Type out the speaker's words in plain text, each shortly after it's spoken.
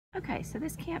Okay, so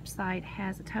this campsite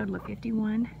has a total of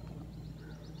 51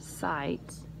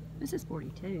 sites. This is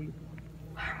 42.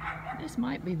 This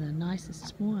might be the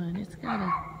nicest one. It's got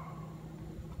a,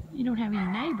 you don't have any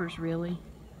neighbors really.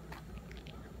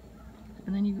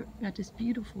 And then you've got this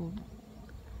beautiful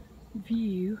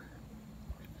view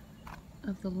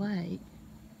of the lake.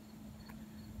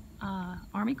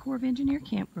 Army Corps of Engineer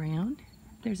Campground.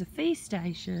 There's a fee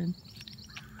station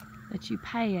that you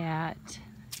pay at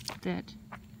that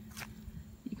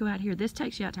you go out here. This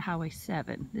takes you out to Highway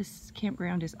 7. This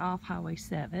campground is off Highway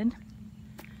 7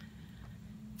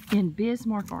 in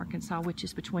Bismarck, Arkansas, which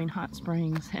is between Hot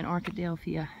Springs and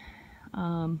Arkadelphia.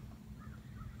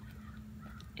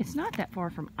 It's not that far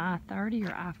from I-30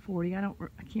 or I-40.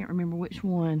 I can't remember which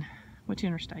one, which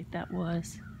interstate that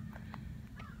was.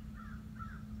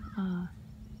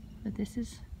 But this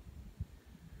is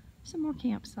some more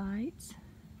campsites.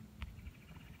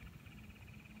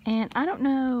 And I don't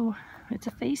know, it's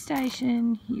a fee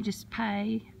station. You just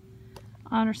pay,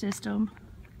 honor system,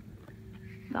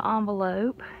 the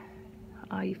envelope.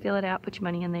 You fill it out, put your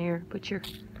money in there, put your,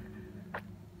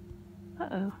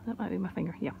 uh-oh, that might be my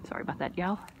finger. Yeah, sorry about that,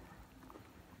 y'all.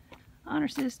 Honor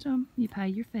system, you pay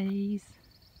your fees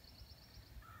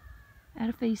at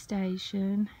a fee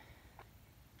station.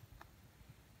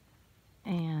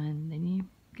 And then you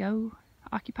go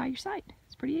occupy your site.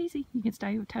 It's pretty easy. You can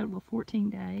stay a total of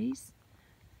 14 days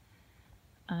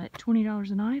at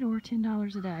 $20 a night or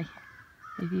 $10 a day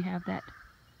if you have that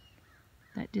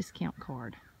discount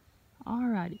card.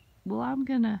 Alrighty, well, I'm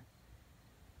gonna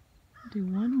do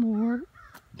one more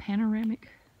panoramic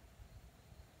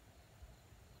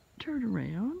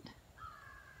turnaround.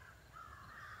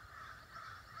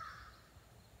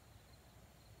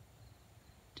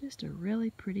 Just a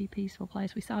really pretty, peaceful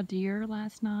place. We saw deer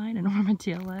last night, an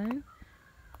armadillo,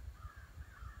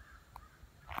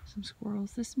 some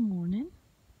squirrels this morning,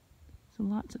 so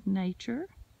lots of nature.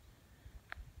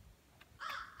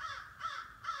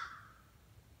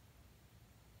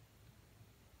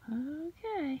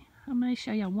 Okay, I'm going to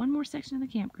show y'all one more section of the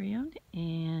campground,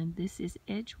 and this is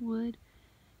Edgewood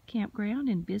Campground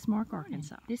in Bismarck,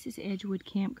 Arkansas. This is Edgewood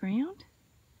Campground.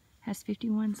 Has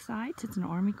 51 sites. It's an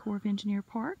Army Corps of Engineer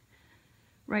park.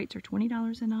 Rates are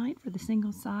 $20 a night for the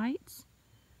single sites.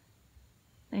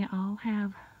 They all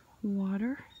have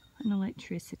water and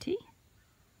electricity.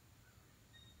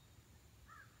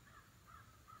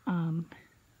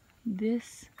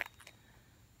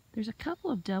 There's a couple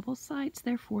of double sites.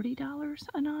 They're $40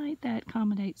 a night. That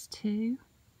accommodates 2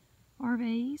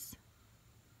 RVs.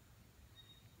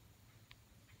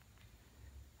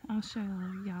 I'll show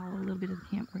y'all a little bit of the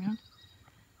campground.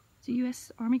 It's a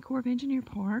U.S. Army Corps of Engineer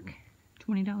park,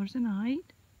 $20 a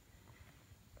night.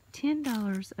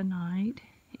 $10 a night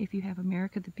if you have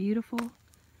America the Beautiful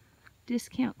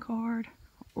discount card,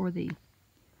 or the,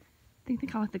 I think they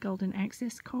call it the Golden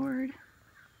Access card.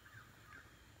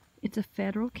 It's a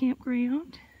federal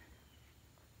campground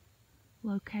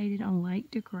located on Lake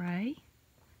Degray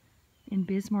in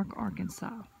Bismarck,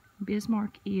 Arkansas.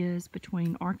 Bismarck is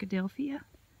between Arkadelphia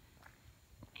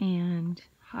and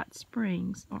Hot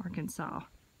Springs, Arkansas.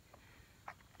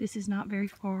 This is not very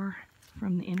far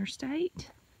from the interstate.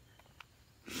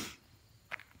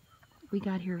 We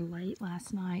got here late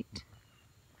last night,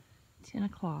 10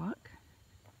 o'clock.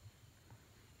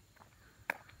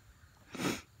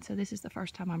 So this is the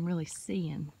first time I'm really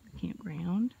seeing the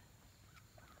campground.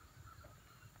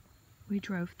 We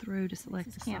drove through to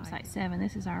select the campsite 7.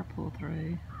 This is our pull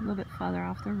through, a little bit further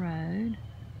off the road.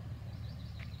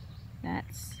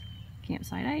 That's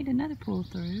campsite 8, another pull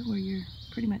through where you're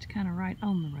pretty much kind of right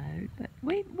on the road, but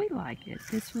we like it.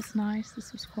 This was nice,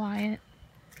 this was quiet.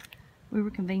 We were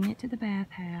convenient to the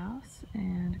bathhouse,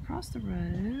 and across the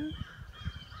road,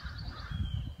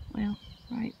 well,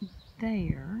 right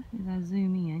there, as I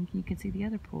zoom in, you can see the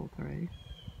other pull through.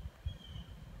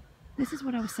 This is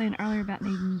what I was saying earlier about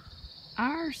needing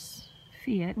ours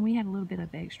fit, and we had a little bit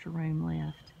of extra room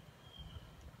left.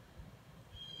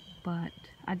 But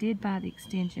I did buy the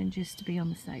extension just to be on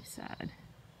the safe side.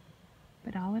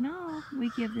 But all in all,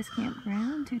 we give this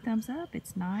campground 2 thumbs up.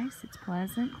 It's nice, it's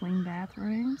pleasant, clean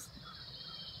bathrooms,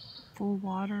 full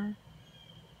water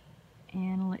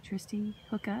and electricity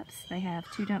hookups. They have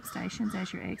 2 dump stations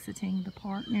as you're exiting the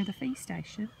park near the fee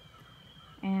station.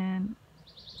 And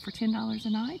for $10 a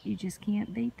night, you just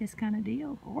can't beat this kind of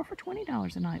deal. Or for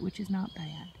 $20 a night, which is not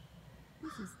bad.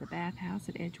 This is the bathhouse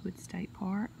at Edgewood State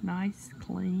Park. Nice,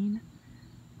 clean,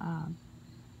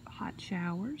 hot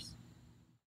showers.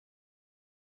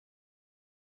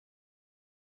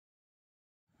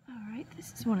 Alright,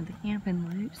 this is one of the camping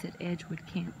loops at Edgewood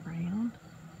Campground.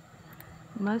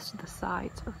 Most of the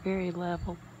sites are very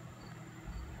level.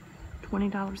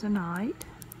 $20 a night,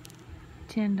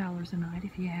 $10 a night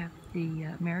if you have the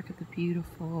America the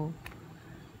Beautiful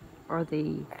or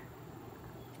the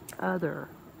other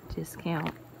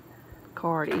discount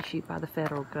card issued by the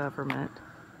federal government.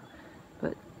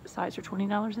 But sites are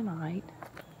 $20 a night.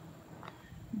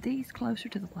 These closer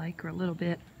to the lake are a little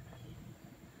bit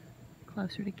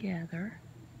closer together.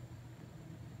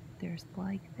 There's the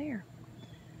lake there.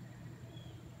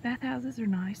 Bathhouses are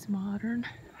nice, modern,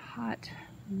 hot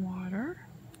water,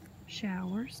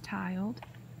 showers, tiled.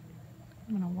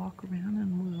 I'm going to walk around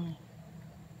and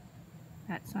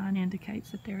that sign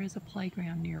indicates that there is a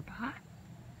playground nearby.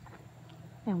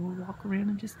 And we'll walk around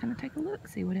and just kind of take a look,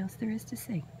 see what else there is to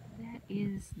see. That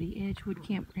is the Edgewood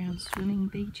Campground swimming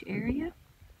beach area.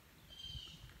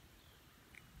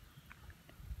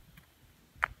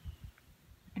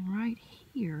 And right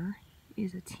here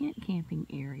is a tent camping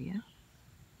area.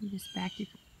 You just back your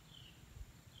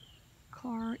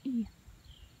car in.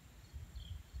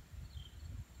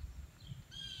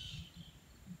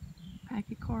 Pack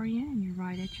your car in and you're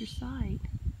right at your site.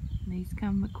 And these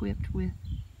come equipped with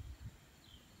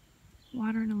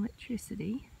water and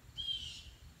electricity.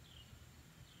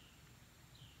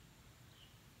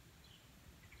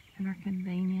 And are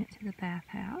convenient to the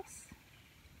bathhouse.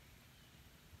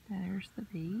 There's the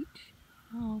beach.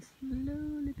 I'll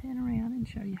slowly pan around and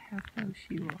show you how close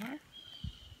you are.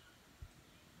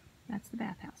 That's the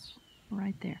bathhouse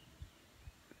right there.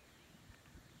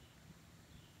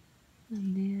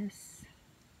 And this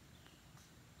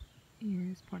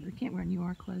is part of the campground. You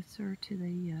are closer to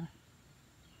the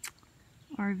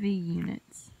RV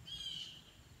units.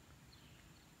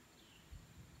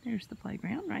 There's the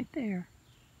playground right there.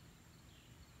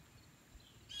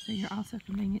 So you're also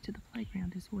convenient to the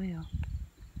playground as well.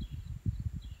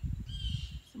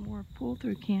 Some more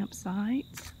pull-through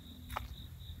campsites.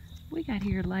 We got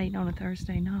here late on a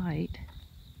Thursday night,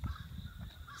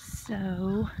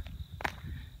 so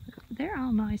they're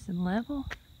all nice and level.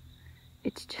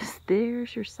 It's just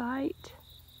there's your site,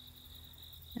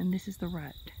 and this is the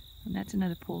road, and that's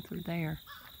another pull-through there.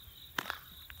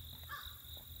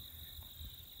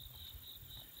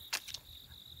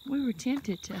 We were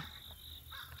tempted to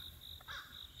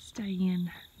stay in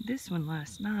this one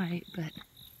last night, but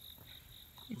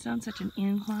it's on such an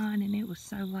incline and it was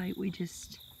so late we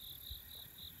just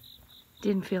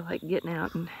didn't feel like getting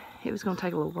out, and it was going to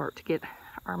take a little work to get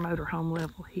our motorhome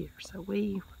level here. So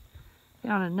we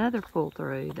found another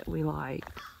pull-through that we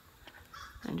liked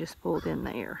and just pulled in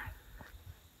there.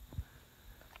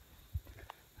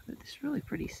 But it's really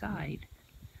pretty site.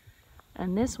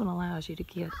 And this one allows you to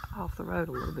get off the road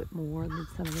a little bit more than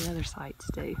some of the other sites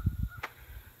do.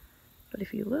 But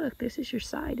if you look, this is your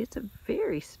site. It's a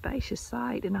very spacious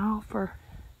site, and all for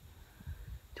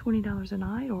 $20 a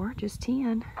night or just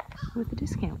 $10 with a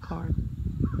discount card.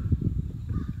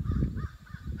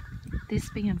 This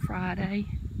being Friday,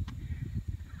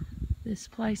 this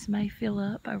place may fill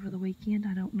up over the weekend.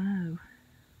 I don't know.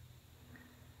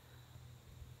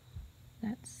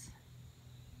 That's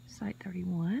site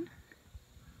 31.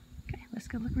 Okay, let's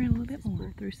go look around a little bit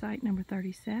more. Through site number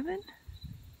 37.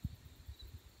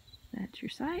 That's your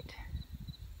site.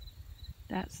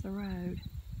 That's the road.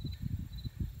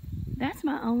 That's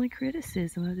my only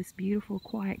criticism of this beautiful,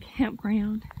 quiet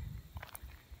campground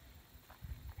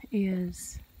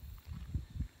is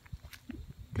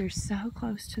they're so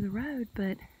close to the road,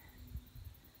 but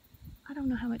I don't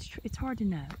know how much, it's hard to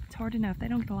know. It's hard to know. If they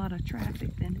don't get a lot of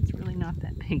traffic, then it's really not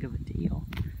that big of a deal.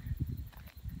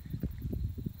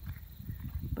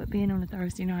 But being on a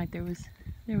Thursday night, there was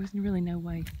really no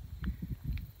way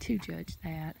to judge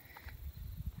that.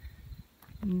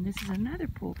 And this is another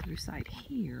pull-through site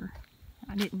here.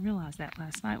 I didn't realize that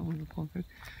last night when we were pulling through.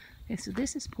 Okay, so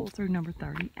this is pull-through number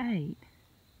 38.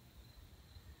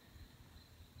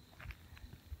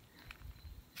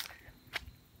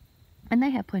 And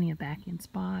they have plenty of back-end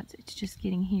spots. It's just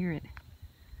getting here at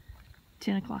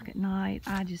 10 o'clock at night.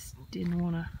 I just didn't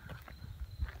want to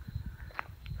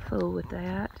fool with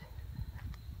that.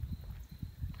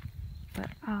 But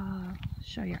I'll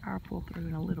show you our pull-through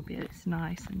in a little bit. It's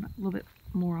nice and a little bit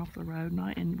more off the road,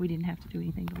 and we didn't have to do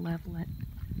anything to level it.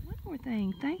 One more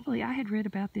thing. Thankfully, I had read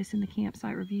about this in the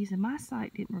campsite reviews, and my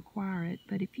site didn't require it.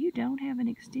 But if you don't have an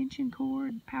extension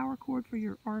cord, power cord for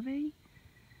your RV,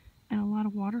 and a lot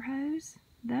of water hose,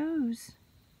 those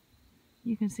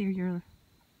you can see are your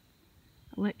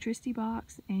electricity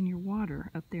box and your water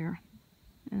up there.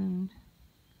 And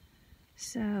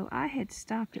so I had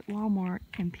stopped at Walmart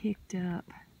and picked up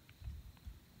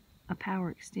a power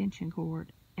extension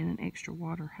cord, and an extra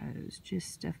water hose,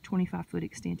 just a 25-foot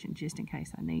extension just in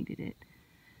case I needed it.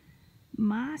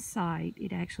 My site,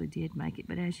 it actually did make it,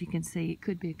 but as you can see, it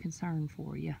could be a concern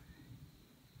for you.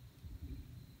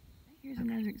 Here's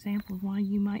another example of why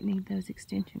you might need those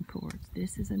extension cords.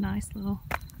 This is a nice little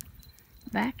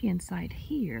back end site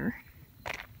here,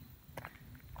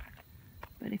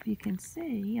 but if you can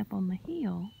see up on the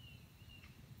hill,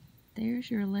 there's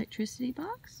your electricity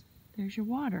box, there's your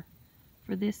water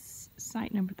for this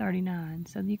site number 39.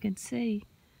 So you can see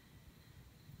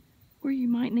where you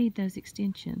might need those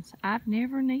extensions. I've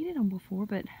never needed them before,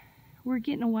 but we're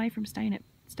getting away from staying at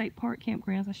state park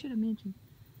campgrounds. I should have mentioned,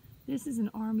 this is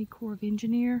an Army Corps of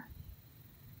Engineer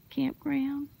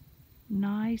campground.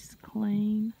 Nice,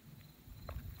 clean,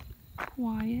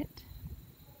 quiet.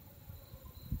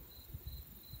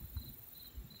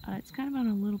 It's kind of on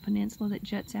a little peninsula that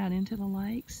juts out into the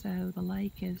lake, so the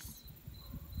lake is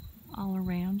all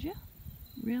around you.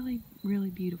 Really, really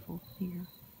beautiful here.